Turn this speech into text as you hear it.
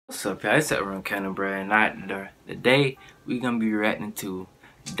What's up, y'all? It's Run Cannon, bro. And today we gonna be reacting to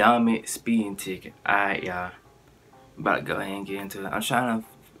Domics speeding ticket. Alright, y'all. About to go ahead and get into it. I'm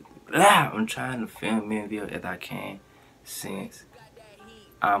trying to film me video as I can since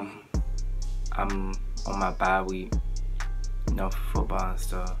I'm on my bye week, for football and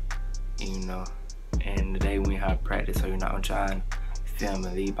stuff, and today we have practice, so I'm trying to film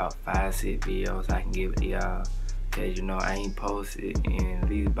at least about 5-6 videos I can give it to y'all. Cause I ain't posted in at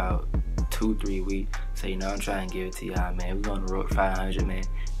least about 2-3 weeks. So I'm trying to give it to y'all, man. We on the road 500, man.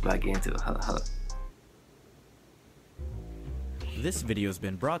 But get into it. Holla. This video has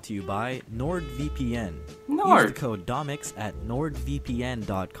been brought to you by NordVPN. Nord. Use the code Domics at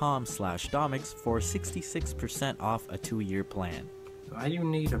nordvpn.com/Domics for 66% off a 2-year plan. Why you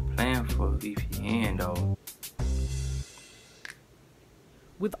need a plan for a VPN though?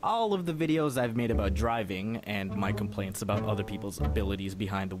 With all of the videos I've made about driving and my complaints about other people's abilities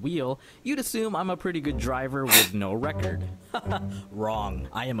behind the wheel, you'd assume I'm a pretty good driver with no record. Wrong.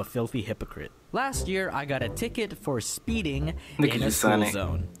 I am a filthy hypocrite. Last year, I got a ticket for speeding in a school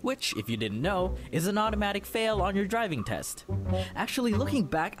zone, which, if you didn't know, is an automatic fail on your driving test. Actually, looking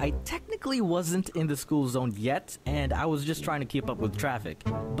back, I technically wasn't in the school zone yet, and I was just trying to keep up with traffic.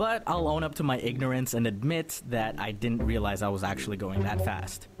 But I'll own up to my ignorance and admit that I didn't realize I was actually going that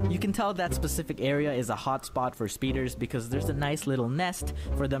fast. You can tell that specific area is a hot spot for speeders because there's a nice little nest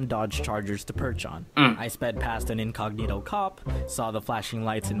for them Dodge Chargers to perch on. I sped past an incognito cop, saw the flashing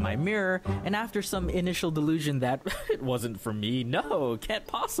lights in my mirror, and after some initial delusion that it wasn't for me, no, can't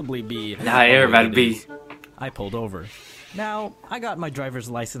possibly be. Nah, everybody be. I pulled over. Now, I got my driver's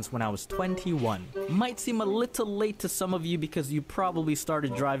license when I was 21. Might seem a little late to some of you because you probably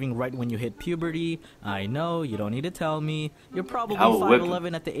started driving right when you hit puberty. I know, you don't need to tell me. You're probably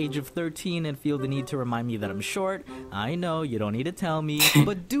 5'11" at the age of 13 and feel the need to remind me that I'm short. I know, you don't need to tell me.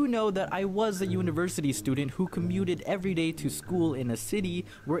 But do know that I was a university student who commuted every day to school in a city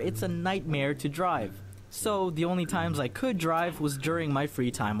where it's a nightmare to drive. So the only times I could drive was during my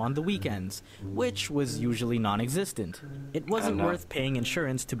free time on the weekends, which was usually non-existent. It wasn't worth paying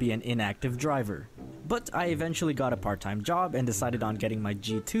insurance to be an inactive driver. But I eventually got a part-time job and decided on getting my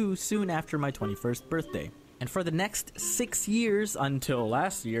G2 soon after my 21st birthday. And for the next 6 years, until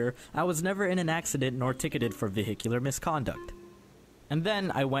last year, I was never in an accident nor ticketed for vehicular misconduct. And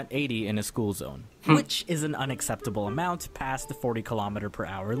then I went 80 in a school zone, which is an unacceptable amount past the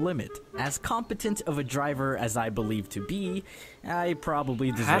 40km/h limit. As competent of a driver as I believe to be, I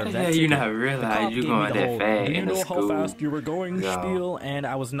probably deserve that ticket. How the hell you not realize you going that fast in the school? You know how fast you were going, spiel, and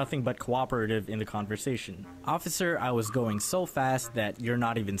I was nothing but cooperative in the conversation. Officer, I was going so fast that you're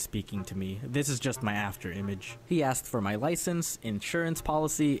not even speaking to me. This is just my after image. He asked for my license, insurance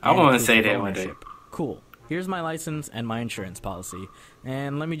policy, and I want to say that one day. Cool. Here's my license and my insurance policy.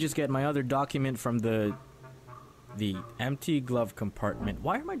 And let me just get my other document from the empty glove compartment.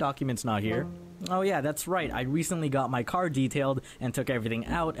 Why are my documents not here? Oh yeah, that's right. I recently got my car detailed and took everything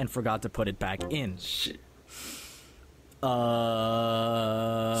out and forgot to put it back in. Shit.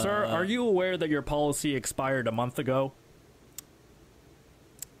 Sir, are you aware that your policy expired a month ago?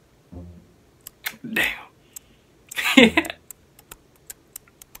 Damn.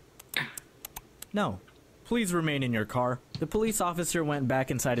 No. Please remain in your car. The police officer went back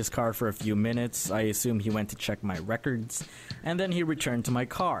inside his car for a few minutes. I assume he went to check my records. And then he returned to my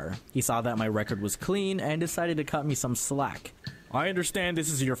car. He saw that my record was clean and decided to cut me some slack. I understand this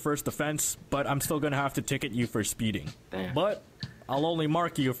is your first offense, but I'm still gonna have to ticket you for speeding. Damn. But I'll only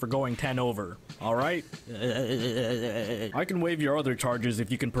mark you for going 10 over, alright? I can waive your other charges if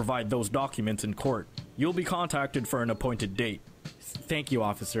you can provide those documents in court. You'll be contacted for an appointed date. Thank you,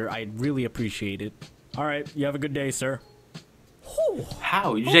 officer. I really appreciate it. Alright, you have a good day, sir.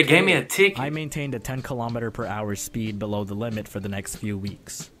 How? You just gave me a ticket? I maintained a 10km/h speed below the limit for the next few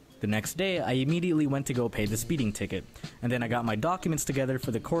weeks. The next day, I immediately went to go pay the speeding ticket, and then I got my documents together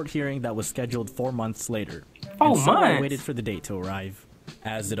for the court hearing that was scheduled 4 months later. 4 So I months? waited for the date to arrive.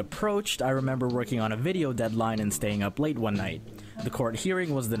 As it approached, I remember working on a video deadline and staying up late one night. The court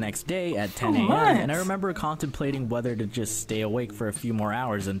hearing was the next day at 10 a.m., and I remember contemplating whether to just stay awake for a few more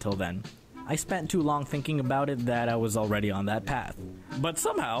hours until then. I spent too long thinking about it that I was already on that path. But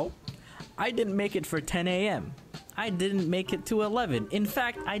somehow, I didn't make it for 10 a.m. I didn't make it to 11. In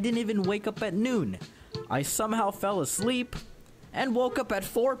fact, I didn't even wake up at noon. I somehow fell asleep and woke up at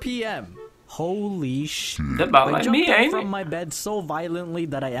 4 p.m. Holy shit. That's about I like jumped me, up ain't from it? my bed so violently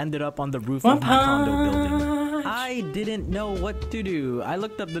that I ended up on the roof of my condo building. much. I didn't know what to do. I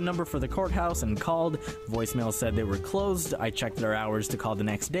looked up the number for the courthouse and called. Voicemail said they were closed. I checked their hours to call the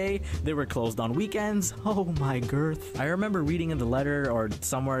next day. They were closed on weekends. Oh my girth. I remember reading in the letter or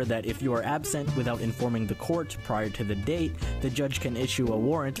somewhere that if you are absent without informing the court prior to the date, the judge can issue a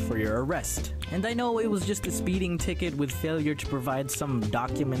warrant for your arrest. And I know it was just a speeding ticket with failure to provide some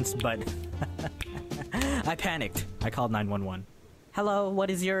documents, but I panicked. I called 911. Hello, what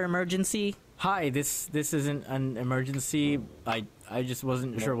is your emergency? Hi, this isn't an emergency. I just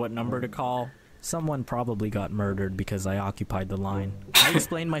wasn't sure what number to call. Someone probably got murdered because I occupied the line. I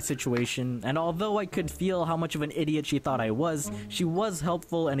explained my situation, and although I could feel how much of an idiot she thought I was, she was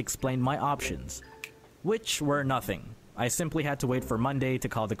helpful and explained my options, which were nothing. I simply had to wait for Monday to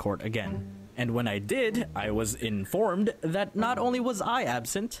call the court again. And when I did, I was informed that not only was I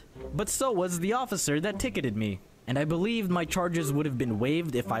absent, but so was the officer that ticketed me. And I believed my charges would have been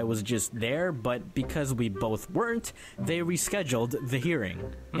waived if I was just there, but because we both weren't, they rescheduled the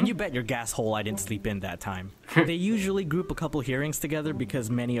hearing. And you bet your gas hole I didn't sleep in that time. They usually group a couple hearings together because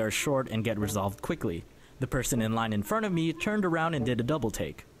many are short and get resolved quickly. The person in line in front of me turned around and did a double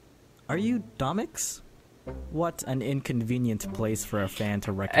take. Are you Domics? What an inconvenient place for a fan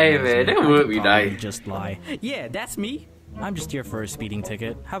to recognize. Hey man, that would be nice. Just lie. Yeah, that's me. I'm just here for a speeding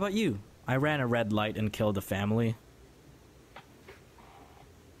ticket. How about you? I ran a red light and killed a family.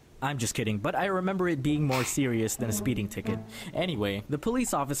 I'm just kidding, but I remember it being more serious than a speeding ticket. Anyway, the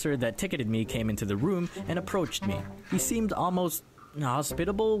police officer that ticketed me came into the room and approached me. He seemed almost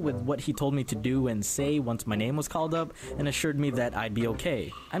hospitable with what he told me to do and say once my name was called up, and assured me that I'd be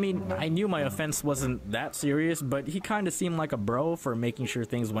okay. I mean, I knew my offense wasn't that serious, but he kinda seemed like a bro for making sure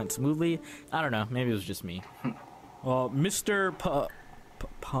things went smoothly. I don't know, maybe it was just me. Mr.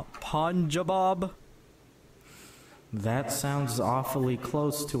 Punjabab? That sounds awfully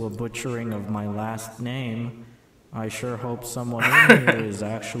close to a butchering of my last name. I sure hope someone in here is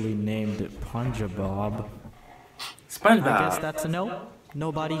actually named Punjabab. SpongeBob. I guess that's a no?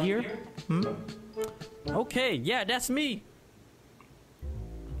 Nobody here? Okay, yeah, that's me.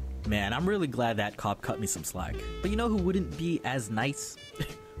 Man, I'm really glad that cop cut me some slack. But you know who wouldn't be as nice?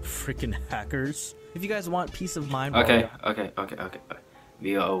 Freaking hackers. If you guys want peace of mind... Okay.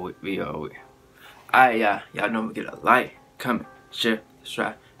 We over. Alright, y'all know me. Get a like, comment, share,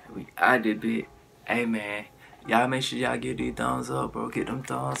 subscribe. We out this bit. Hey man, y'all make sure y'all give these thumbs up, bro. Get them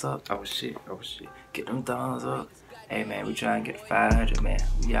thumbs up. Oh shit. Get them thumbs up. Hey man, we trying to get 500, man.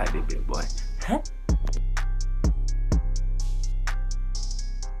 We out this bit, boy. Huh?